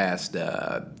things past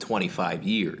 25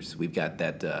 years. We've got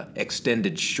that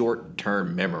extended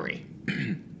short-term memory.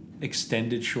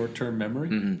 extended short-term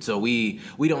memory. So we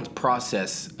don't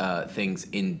process things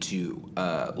into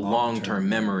long-term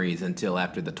memories until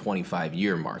after the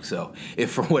 25-year mark. So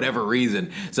if for whatever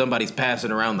reason somebody's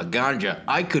passing around the ganja,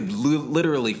 I could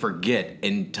literally forget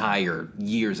entire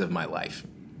years of my life.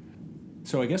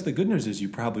 So I guess the good news is you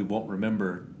probably won't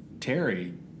remember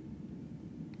Terry.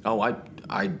 Oh,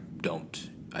 I don't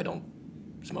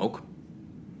smoke.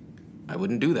 I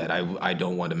wouldn't do that. I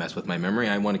don't want to mess with my memory.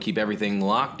 I want to keep everything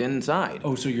locked inside.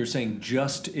 Oh, so you're saying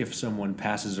just if someone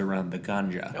passes around the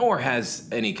ganja. Or has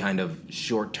any kind of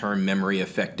short-term memory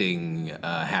affecting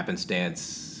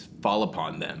happenstance fall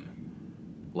upon them.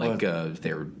 Like if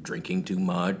they're drinking too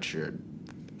much or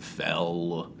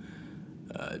fell,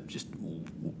 just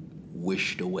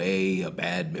wished away a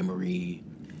bad memory.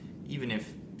 Even if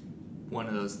one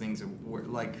of those things were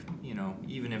like,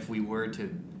 even if we were to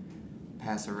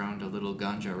pass around a little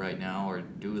ganja right now or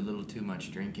do a little too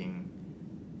much drinking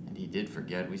and he did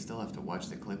forget, we still have to watch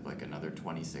the clip like another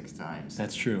 26 times.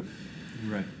 That's true.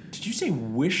 Right. Did you say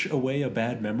wish away a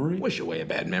bad memory? Wish away a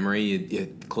bad memory.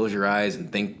 You close your eyes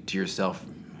and think to yourself,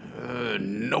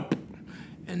 nope.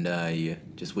 And you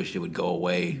just wish it would go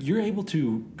away. You're able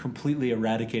to completely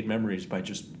eradicate memories by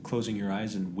just closing your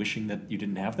eyes and wishing that you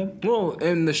didn't have them? Well,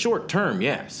 in the short term,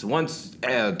 yes. Once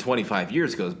 25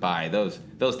 years goes by, those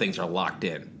things are locked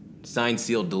in. Signed,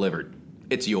 sealed, delivered.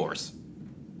 It's yours.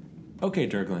 Okay,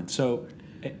 Durglin. So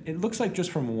it looks like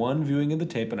just from one viewing of the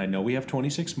tape, and I know we have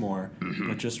 26 more,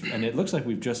 but and it looks like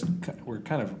we're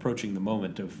kind of approaching the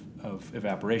moment of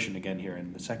evaporation again here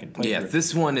in the second playthrough. Yeah,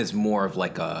 this one is more of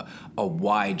like a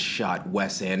wide shot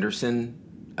Wes Anderson.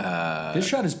 This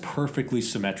shot is perfectly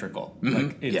symmetrical.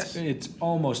 Like it's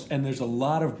almost, and there's a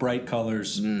lot of bright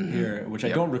colors here, which I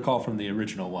don't recall from the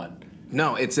original one.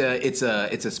 No, it's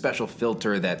a special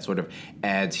filter that sort of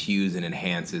adds hues and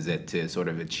enhances it to sort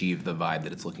of achieve the vibe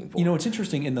that it's looking for. You know, it's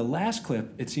interesting. In the last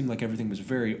clip, it seemed like everything was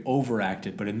very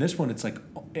overacted, but in this one, it's like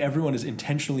everyone is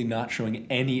intentionally not showing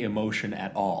any emotion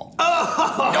at all.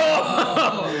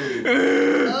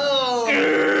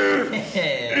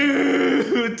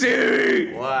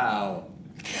 Terry! Wow.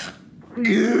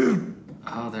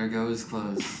 Oh, there goes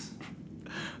close.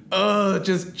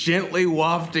 Just gently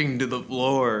wafting to the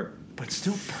floor. But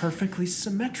still perfectly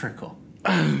symmetrical.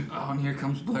 Oh, and here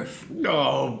comes Blurf.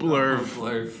 Oh, Blurf.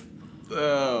 Blurf.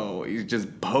 Oh, he's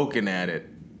just poking at it.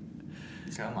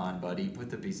 Come on, buddy.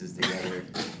 Put the pieces together.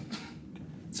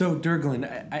 So, Durglin,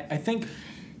 I think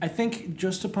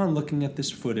just upon looking at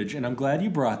this footage, and I'm glad you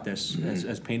brought this,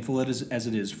 as painful as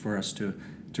it is for us to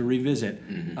revisit,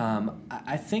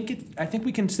 I think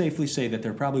we can safely say that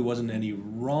there probably wasn't any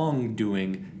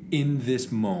wrongdoing in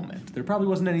this moment. There probably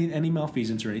wasn't any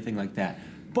malfeasance or anything like that.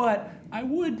 But I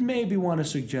would maybe want to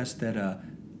suggest that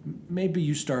maybe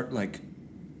you start like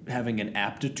having an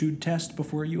aptitude test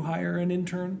before you hire an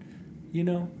intern, you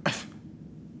know?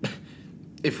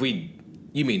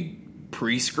 You mean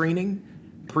pre-screening?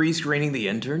 Pre-screening the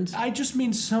interns? I just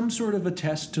mean some sort of a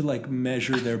test to like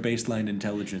measure their baseline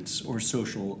intelligence or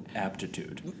social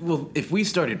aptitude. Well, if we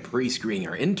started pre-screening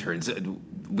our interns,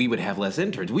 we would have less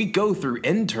interns. We go through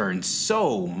interns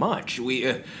so much.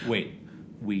 Wait,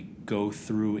 we go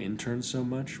through interns so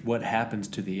much? What happens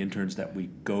to the interns that we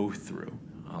go through?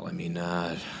 Well, I mean,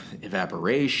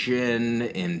 evaporation,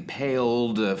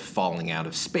 impaled, falling out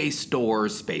of space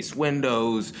doors, space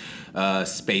windows,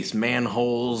 space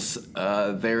manholes.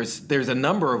 There's a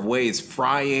number of ways.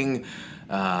 Frying.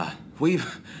 I've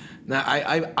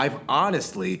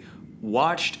honestly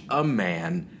watched a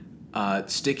man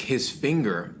stick his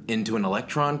finger into an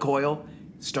electron coil,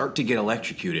 start to get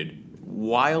electrocuted,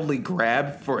 wildly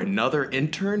grab for another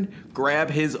intern, grab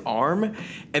his arm,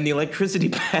 and the electricity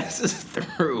passes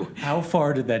through. How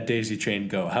far did that daisy chain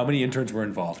go? How many interns were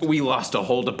involved? We lost a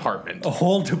whole department. A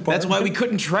whole department? That's why we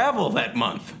couldn't travel that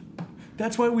month.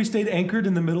 That's why we stayed anchored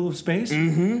in the middle of space?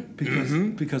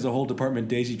 Because a whole department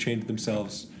daisy chained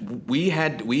themselves. We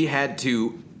had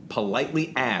to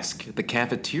politely ask the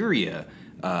cafeteria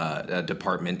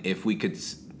department if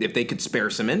they could spare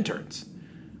some interns.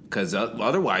 Because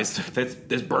otherwise,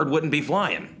 this bird wouldn't be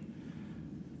flying.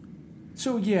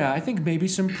 So yeah, I think maybe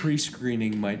some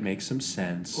pre-screening might make some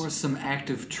sense. Or some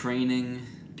active training.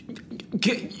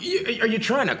 Are you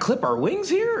trying to clip our wings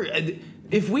here?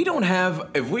 If we don't have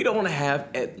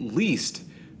at least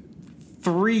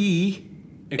 3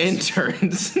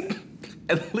 interns,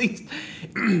 at least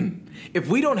if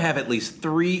we don't have at least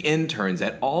 3 interns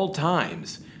at all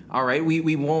times, all right,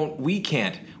 we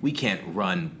can't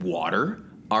run water.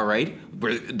 All right,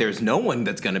 there's no one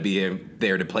that's going to be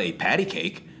there to play patty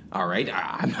cake. All right,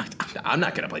 I'm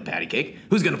not gonna play patty cake.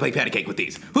 Who's gonna play patty cake with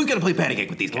these? Who's gonna play patty cake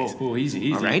with these guys? Oh,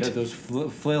 easy. All right. Those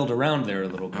flailed around there a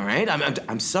little bit. All right,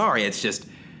 I'm sorry. It's just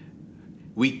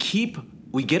we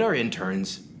get our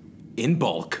interns in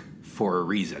bulk for a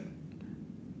reason.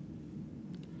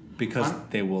 Because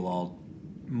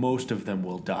most of them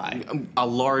will die. A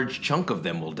large chunk of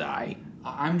them will die.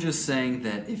 I'm just saying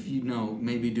that if you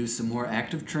maybe do some more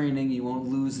active training, you won't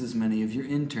lose as many of your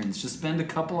interns. Just spend a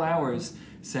couple hours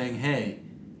saying, hey,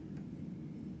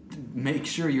 make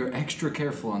sure you're extra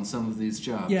careful on some of these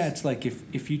jobs. Yeah, it's like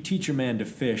if you teach a man to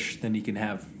fish, then he can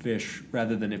have fish,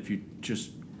 rather than if you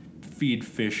just feed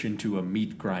fish into a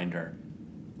meat grinder.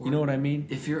 You know what I mean?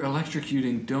 If you're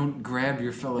electrocuting, don't grab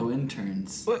your fellow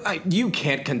interns. Well, you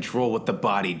can't control what the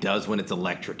body does when it's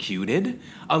electrocuted,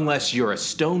 unless you're a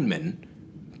stoneman.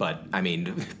 But I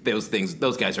mean, those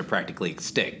guys are practically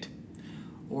extinct.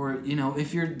 Or,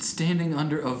 if you're standing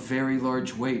under a very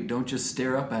large weight, don't just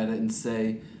stare up at it and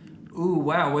say, ooh,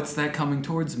 wow, what's that coming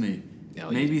towards me?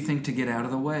 Maybe think to get out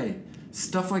of the way.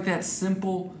 Stuff like that,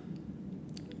 simple,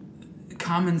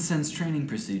 common sense training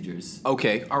procedures.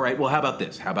 Okay, all right, well, how about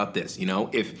this?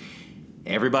 If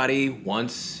everybody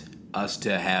wants us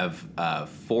to have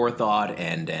forethought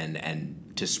and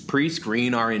to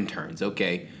pre-screen our interns,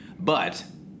 okay, but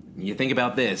you think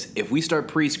about this, if we start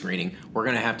pre-screening, we're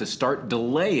going to have to start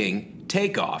delaying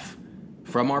takeoff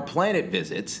from our planet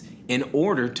visits in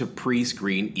order to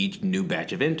pre-screen each new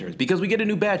batch of interns, because we get a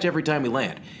new batch every time we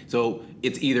land. So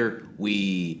it's either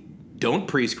we don't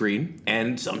pre-screen,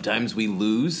 and sometimes we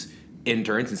lose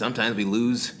interns, and sometimes we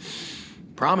lose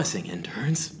promising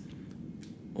interns,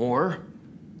 or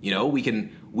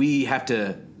we have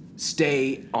to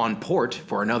stay on port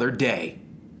for another day.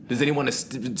 Does anyone want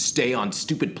to stay on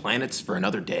stupid planets for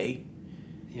another day?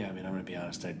 Yeah, I mean, I'm going to be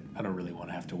honest. I don't really want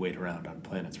to have to wait around on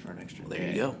planets for an extra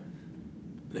day.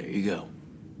 There you go.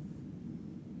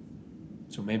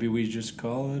 So maybe we just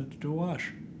call it a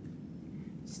wash.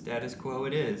 Status quo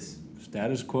it is.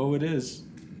 Status quo it is.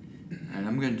 And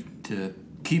I'm going to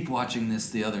keep watching this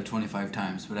the other 25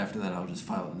 times, but after that I'll just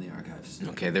file it in the archives.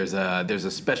 Okay, there's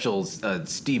a special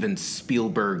Steven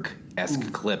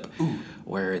Spielberg-esque clip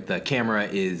where the camera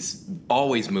is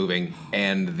always moving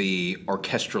and the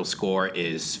orchestral score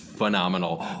is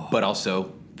phenomenal, but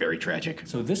also very tragic.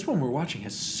 So this one we're watching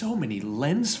has so many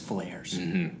lens flares.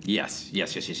 Mm-hmm. Yes.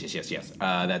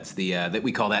 That's that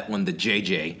we call that one the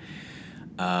JJ.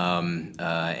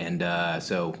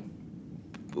 So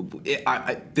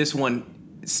this one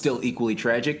is still equally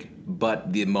tragic,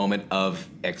 but the moment of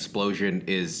explosion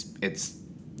it's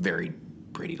very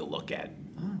pretty to look at.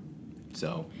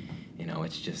 So,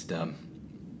 it's just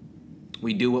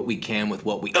we do what we can with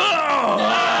what we.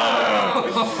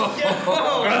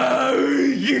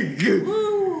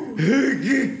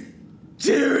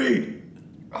 Jerry!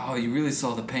 Oh, you really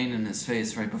saw the pain in his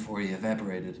face right before he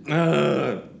evaporated.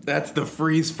 That's the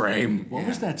freeze frame. What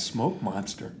was that smoke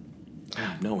monster?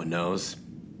 No one knows.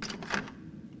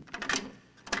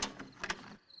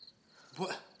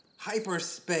 What?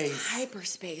 Hyperspace.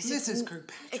 Hyperspace. Mrs.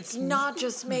 Kirkpatrick. It's not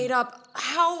just made up.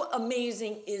 How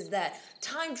amazing is that?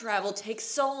 Time travel takes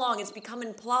so long, it's become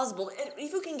implausible.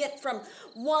 If you can get from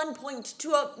one point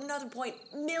to another point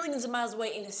millions of miles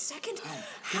away in a second,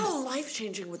 how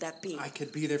life-changing would that be? I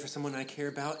could be there for someone I care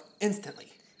about instantly.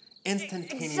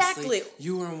 Instantaneously. Exactly.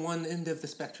 You are on one end of the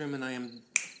spectrum and I am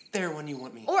there when you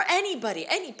want me. Or anybody,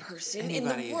 any person in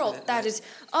Anybody, the world that is,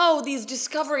 these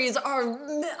discoveries are,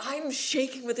 I'm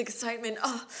shaking with excitement.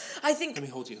 I think, Let me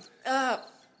hold you.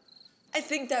 I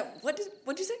think that, what'd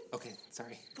you say? Okay,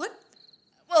 sorry. What?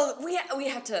 Well, we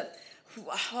have to,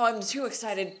 I'm too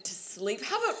excited to sleep.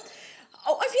 How about,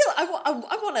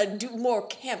 I want to do more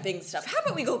camping stuff. How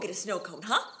about we go get a snow cone,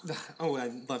 huh? Oh,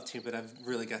 I'd love to, but I've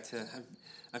really got to,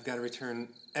 I've got to return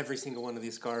every single one of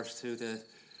these scarves to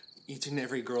each and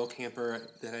every girl camper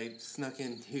that I snuck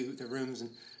into the rooms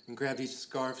and grabbed each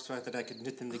scarf so that I could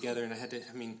knit them together, and I had to,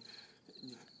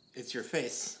 it's your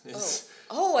face.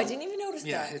 I didn't even notice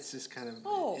Yeah, that. it's just kind of,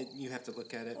 you have to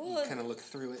look at it, Oh. and kind of look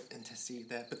through it and to see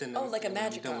that, but then like a when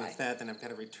magic I'm done eye. with that, then I've got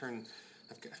to return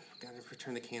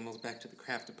the candles back to the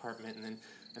craft department, and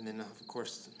then of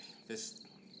course this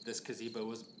gazebo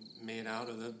was made out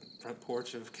of the front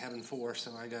porch of cabin 4,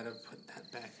 so I gotta put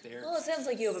that back there. Well, it sounds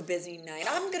like you have a busy night.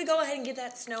 I'm gonna go ahead and get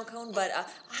that snow cone, but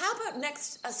how about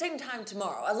same time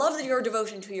tomorrow? I love your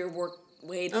devotion to your work,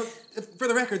 Wade. For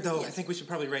the record, though, I think we should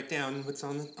probably write down what's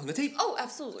on the tape. Oh,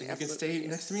 absolutely. You can absolutely, stay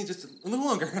next to me just a little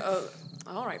longer.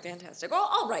 All right, fantastic. Well,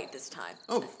 I'll write this time.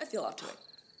 Oh. I feel up to it.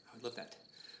 I would love that.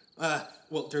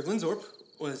 Well, Durglin Zorp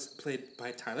was played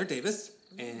by Tyler Davis,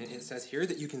 and it says here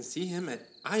that you can see him at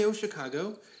I.O.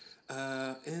 Chicago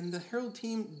And the Herald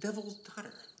team, Devil's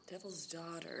Daughter. Devil's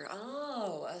Daughter.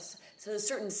 Oh, so there's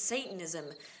certain Satanism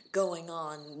going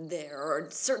on there, or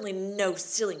certainly no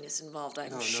silliness involved,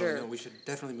 I'm sure. No, we should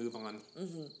definitely move on.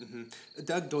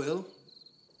 Doug Doyle,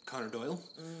 Connor Doyle.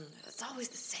 It's always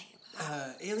the same.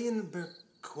 Alien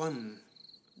Berquan.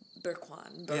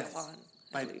 Berquan. Yes, I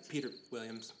by believe. Peter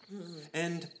Williams.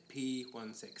 And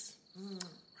P16.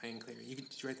 Ryan Clear. Did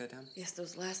you write that down? Yes,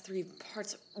 those last 3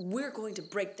 parts. We're going to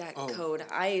break that Oh. code.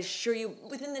 I assure you,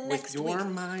 within the next With your week.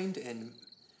 mind and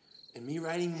me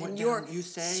writing what And down your you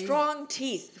say. strong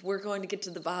teeth, we're going to get to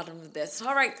the bottom of this.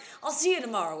 All right, I'll see you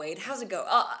tomorrow, Wade. How's it go?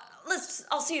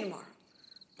 I'll see you tomorrow.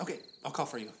 Okay, I'll call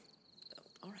for you.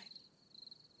 All right.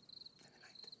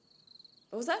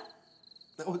 What was that?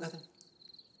 Oh, nothing.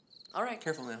 All right.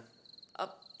 Careful now.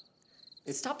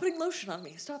 Stop putting lotion on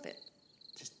me. Stop it.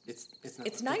 Just it's not.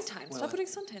 It's nighttime. well, Stop putting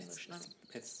suntan lotion on me.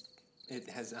 It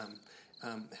has the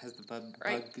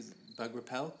Right. bug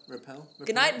repel.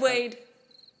 Good night, Wade.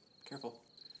 Careful.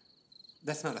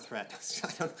 That's not a threat.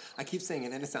 I keep saying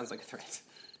it and it sounds like a threat.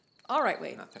 All right,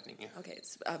 Wade. I'm not threatening you. Okay,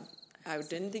 I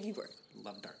didn't think you were.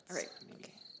 Love darts. All right. Maybe.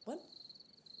 Okay. What?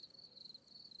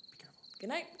 Be careful. Good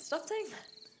night. Stop saying that.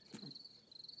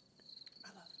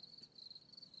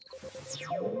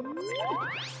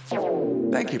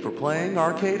 Thank you for playing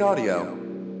Arcade Audio.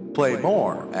 Play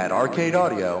more at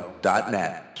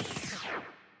arcadeaudio.net.